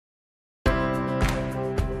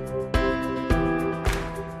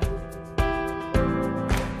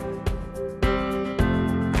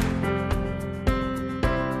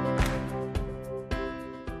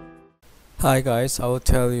Hi guys, I will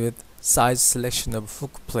tell you size selection of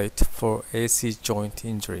hook plate for AC joint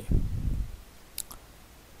injury.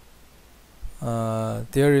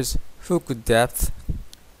 There is hook depth,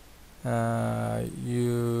 but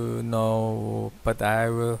I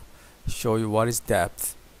will show you what is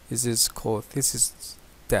depth. This is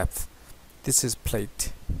depth. This is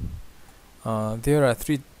plate. There are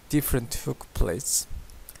three different hook plates: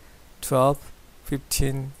 12,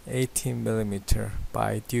 15, 18 millimeter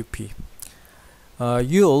by DUP.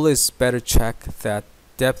 You always better check that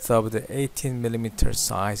depth of the 18 millimeter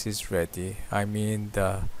size is ready. I mean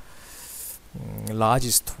the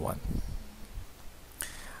largest one.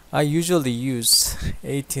 I usually use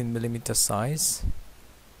 18 millimeter size.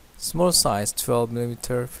 Small size 12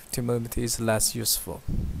 millimeter, 15 millimeter is less useful.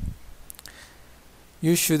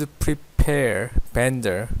 You should prepare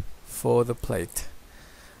bender for the plate.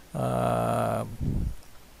 There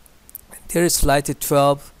is slightly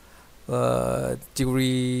 12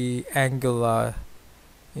 degree angular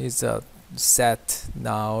is a set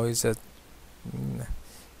now is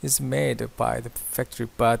made by the factory,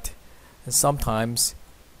 but sometimes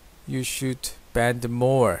you should bend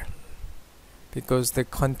more because the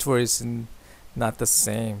contour is not the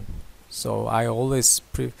same. So I always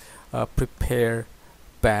prepare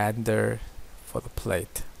bender for the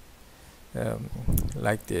plate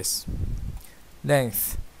like this.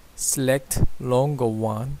 Length, select longer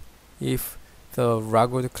one if the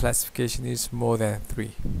rugged classification is more than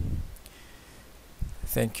 3.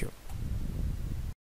 Thank you.